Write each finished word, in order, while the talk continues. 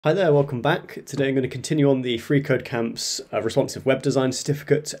Hi there, welcome back. Today I'm going to continue on the freeCodeCamp's responsive web design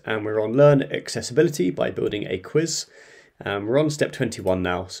certificate, and we're on Learn Accessibility by building a quiz. We're on step 21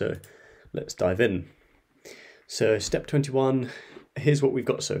 now, so let's dive in. So step 21, here's what we've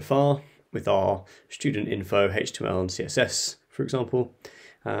got so far with our student info, HTML and CSS, for example.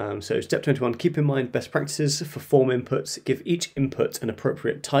 So step 21, keep in mind best practices for form inputs. Give each input an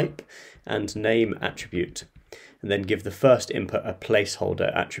appropriate type and name attribute, and then give the first input a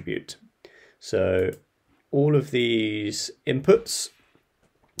placeholder attribute. So all of these inputs,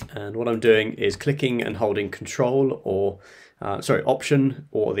 and what I'm doing is clicking and holding Control or Option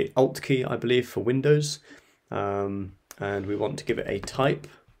or the Alt key, I believe, for Windows, and we want to give it a type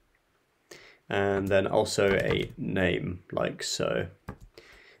and then also a name, like so.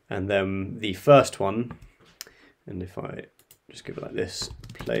 And then the first one, and if I just give it like this,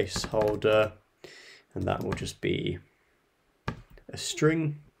 placeholder, and that will just be a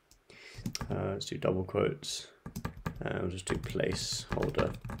string. Let's do double quotes, and we'll just do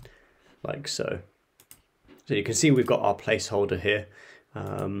placeholder, like so. So you can see we've got our placeholder here,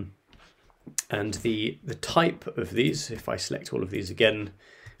 and the type of these, if I select all of these again,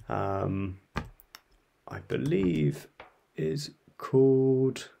 I believe is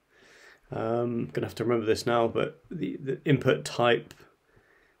called, I'm gonna have to remember this now, but the input type,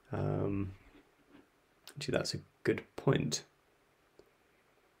 actually that's a good point.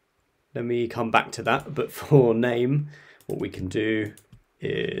 Let me come back to that, but for name, what we can do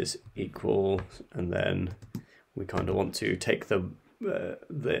is equal, and then we kind of want to take the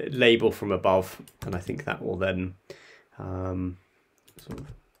label from above, and I think that will then sort of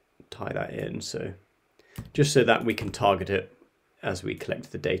tie that in, so just so that we can target it as we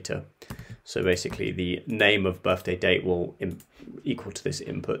collect the data. So basically the name of birthday date will equal to this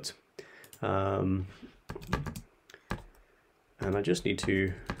input. And I just need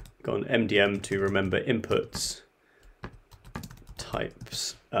to go on MDM to remember inputs,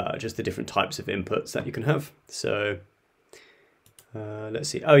 types, just the different types of inputs that you can have. So let's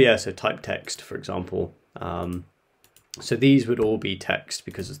see, oh yeah, so type text, for example. So these would all be text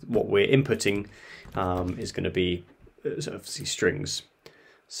because what we're inputting is going to be obviously strings.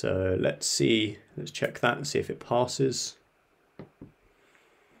 So let's check that and see if it passes.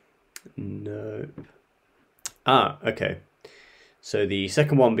 No. Okay. So the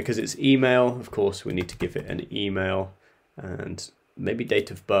second one, because it's email, of course, we need to give it an email, and maybe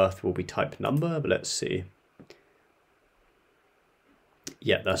date of birth will be type number, but let's see.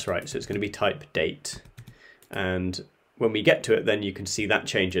 Yeah, that's right. So it's going to be type date. And when we get to it, then you can see that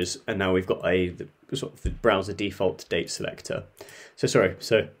changes. And now we've got the browser default date selector.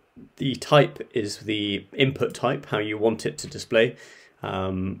 So the type is the input type, how you want it to display,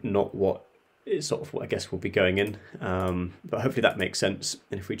 not what it's sort of what I guess will be going in. But hopefully that makes sense.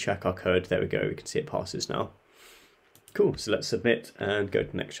 And if we check our code, there we go, we can see it passes now. Cool, so let's submit and go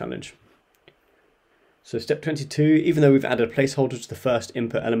to the next challenge. So step 22, even though we've added a placeholder to the first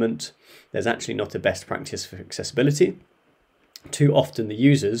input element, there's actually not a best practice for accessibility. Too often the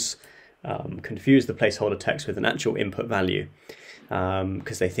users confuse the placeholder text with an actual input value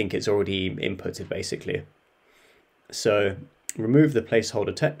because they think it's already inputted basically. So remove the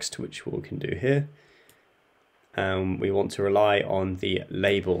placeholder text, which we can do here. We want to rely on the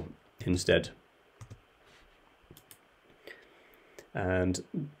label instead. And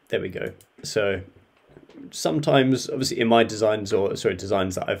there we go. So sometimes, obviously in my designs,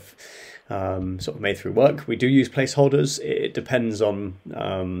 designs that I've sort of made through work, we do use placeholders. It depends on,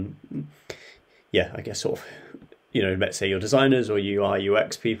 yeah, I guess sort of, let's say you're designers or UI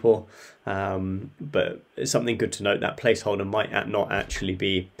UX people, but it's something good to note that placeholder might not actually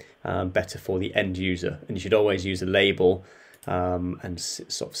be better for the end user, and you should always use a label and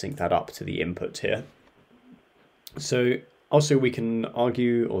sort of sync that up to the input here. So also we can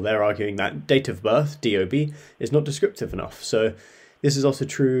argue, or they're arguing, that date of birth, DOB, is not descriptive enough. So this is also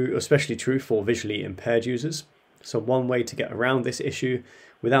true, especially true for visually impaired users. So one way to get around this issue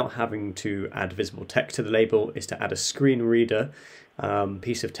without having to add visible text to the label is to add a screen reader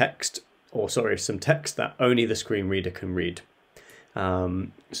piece of text, or some text that only the screen reader can read.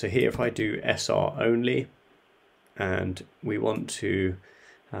 So here if I do SR only, and we want to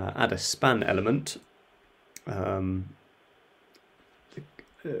add a span element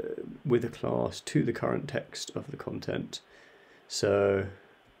with a class to the current text of the content. So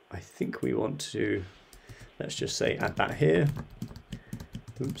I think we want to, let's just say add that here.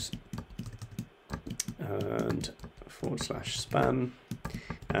 Oops. And /span.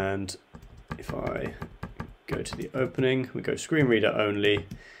 And if I go to the opening, we go screen reader only,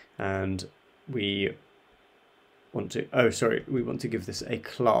 and we want to, oh sorry, we want to give this a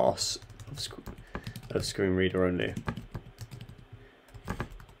class of screen reader only,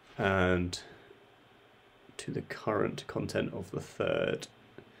 and to the current content of the third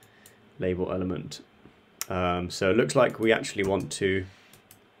label element. So it looks like we actually want to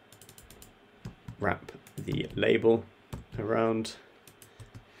wrap the label around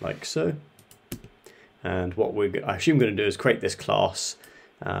like so. And what I assume we're going to do is create this class,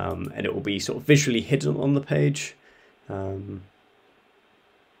 and it will be sort of visually hidden on the page.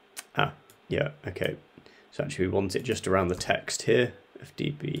 Yeah, okay. So actually we want it just around the text here of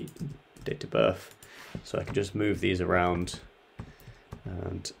DB date of birth. So I can just move these around,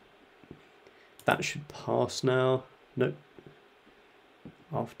 and that should pass now. Nope.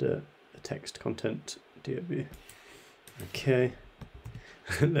 After the text content DOB. Okay.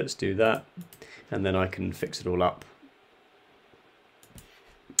 Let's do that. And then I can fix it all up.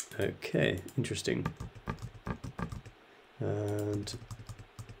 Okay, interesting. And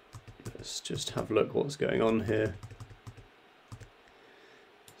let's just have a look what's going on here.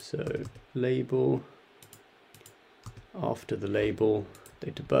 So label, after the label,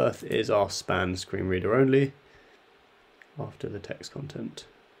 date of birth is our span screen reader only, after the text content.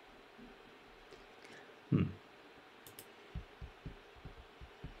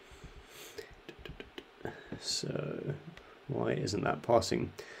 So why isn't that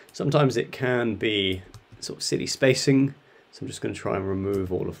passing? Sometimes it can be sort of silly spacing, so I'm just going to try and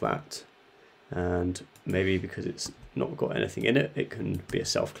remove all of that. And maybe because it's not got anything in it, it can be a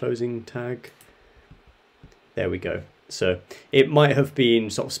self-closing tag. There we go. So it might have been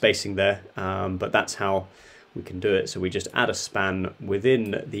sort of spacing there, but that's how we can do it. So we just add a span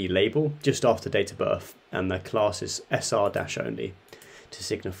within the label just after date of birth, and the class is sr-only to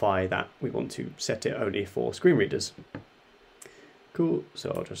signify that we want to set it only for screen readers. Cool,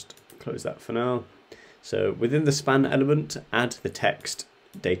 so I'll just close that for now. So within the span element, add the text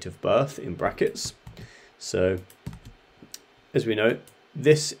date of birth in brackets. So as we know,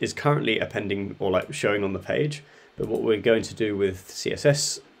 this is currently appending or like showing on the page, but what we're going to do with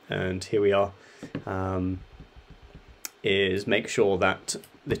CSS, and here we are, is make sure that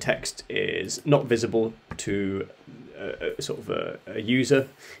the text is not visible to sort of a user,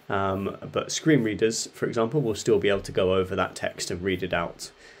 but screen readers, for example, will still be able to go over that text and read it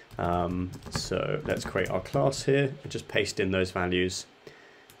out. So let's create our class here and just paste in those values,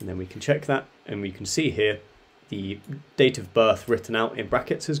 and then we can check that, and we can see here the date of birth written out in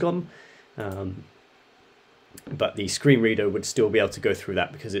brackets has gone, but the screen reader would still be able to go through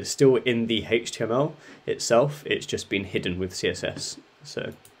that because it's still in the HTML itself, it's just been hidden with CSS.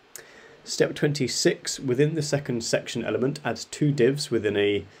 So step 26, within the second section element, adds two divs within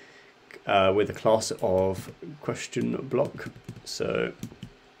a with a class of question block. So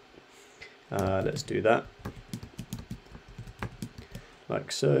let's do that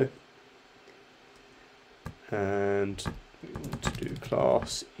like so, and we want to do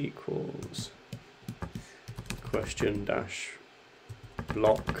class equals question dash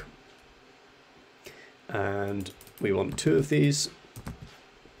block, and we want two of these.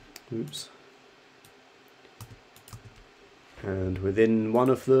 Oops. And within one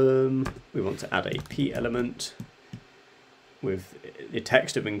of them, we want to add a p element with the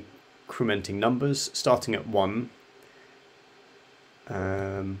text of incrementing numbers starting at 1.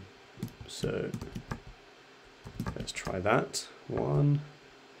 So let's try that. 1.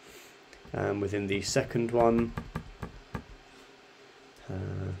 And within the second one,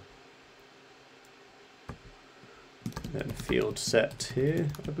 then field set here,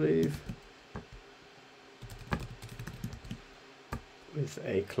 I believe, with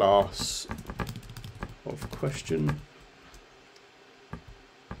a class of question,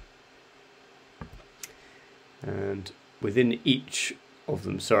 and within each of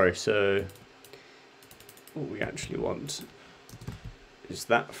them, sorry, so what we actually want is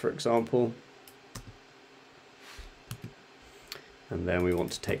that, for example, and then we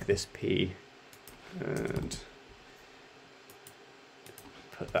want to take this p and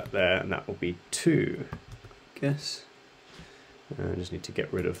put that there, and that will be 2, I guess. I just need to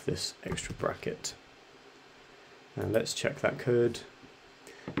get rid of this extra bracket. And let's check that code.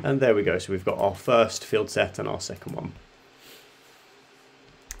 And there we go. So we've got our first field set and our second one.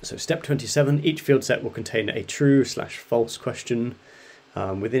 So step 27, each field set will contain a true/false question.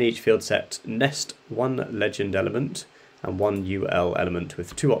 Within each field set, nest one legend element and one UL element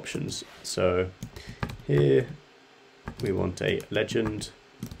with 2 options. So here we want a legend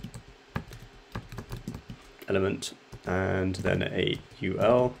element and then a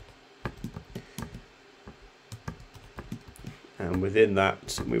UL, and within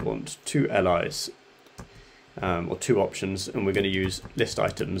that we want 2 LIs. or two options, and we're going to use list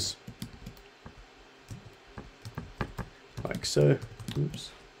items like so.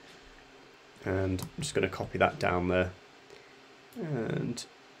 Oops. And I'm just going to copy that down there and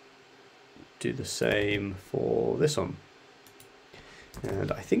do the same for this one.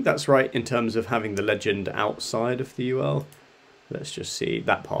 And I think that's right in terms of having the legend outside of the UL. Let's just see,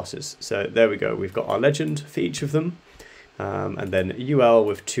 that passes. So there we go, we've got our legend for each of them, and then UL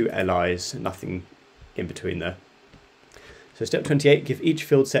with two LIs, nothing in between there. So step 28, give each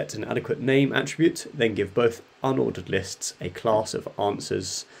field set an adequate name attribute, then give both unordered lists a class of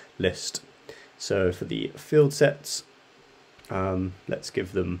answers list. So for the field sets, let's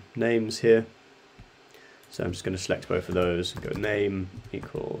give them names here. So I'm just going to select both of those and go name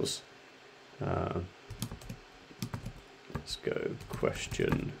equals, let's go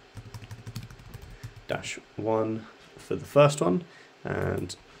question -1 for the first one,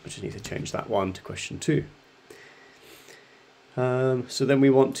 and I just need to change that one to question 2. So then we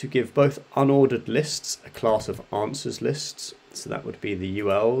want to give both unordered lists a class of answers lists, so that would be the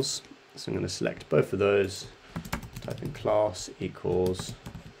ULs. So I'm going to select both of those, type in class equals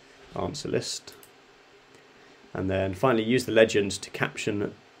answer list. And then finally use the legend to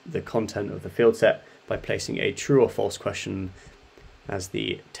caption the content of the field set by placing a true or false question as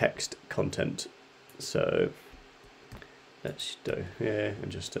the text content. So let's do here and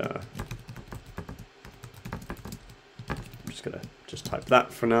just I'm just gonna type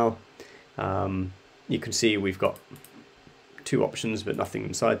that for now. You can see we've got two options but nothing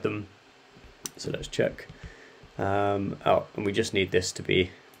inside them. So let's check. Oh, and we just need this to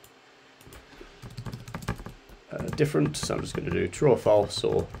be different, so I'm just going to do true or false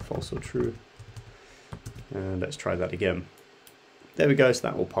or true, and let's try that again. There we go, so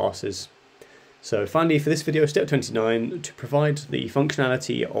that all passes. So finally for this video, step 29, to provide the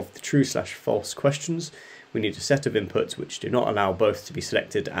functionality of the true/false questions, we need a set of inputs which do not allow both to be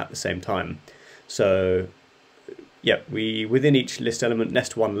selected at the same time. So yeah, we within each list element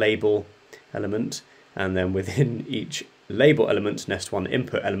nest one label element, and then within each label element nest one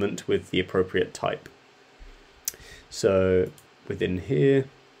input element with the appropriate type. So within here,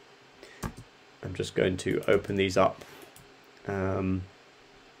 I'm just going to open these up and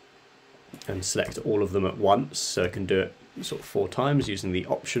select all of them at once. So I can do it sort of 4 times using the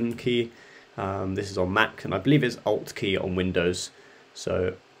Option key. This is on Mac, and I believe it's Alt key on Windows.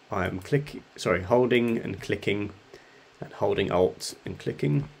 So I'm holding and clicking, and holding Alt and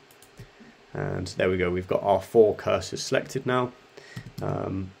clicking. And there we go, we've got our 4 cursors selected now.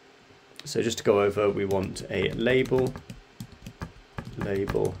 So just to go over, we want a label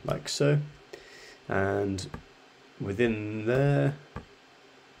like so, and within there,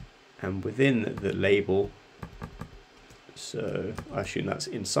 and within the label, so I assume that's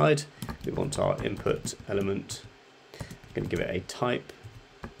inside, we want our input element. I'm going to give it a type,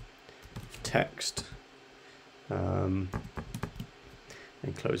 text, and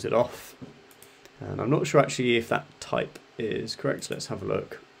close it off. And I'm not sure actually if that type is correct, let's have a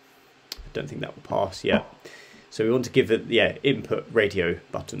look. Don't think that will pass yet. So we want to give it, yeah, input radio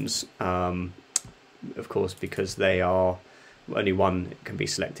buttons, of course, because they are only one can be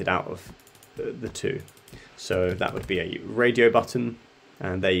selected out of the 2. So that would be a radio button,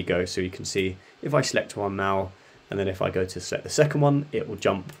 and there you go. So you can see if I select one now, and then if I go to select the second one, it will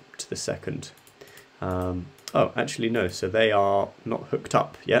jump to the second. Oh, actually no, so they are not hooked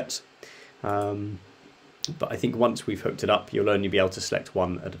up yet. But I think once we've hooked it up, you'll only be able to select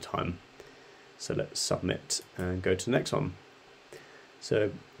one at a time. So let's submit and go to the next one.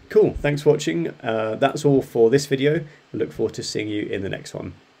 So cool, thanks for watching. That's all for this video. I look forward to seeing you in the next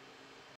one.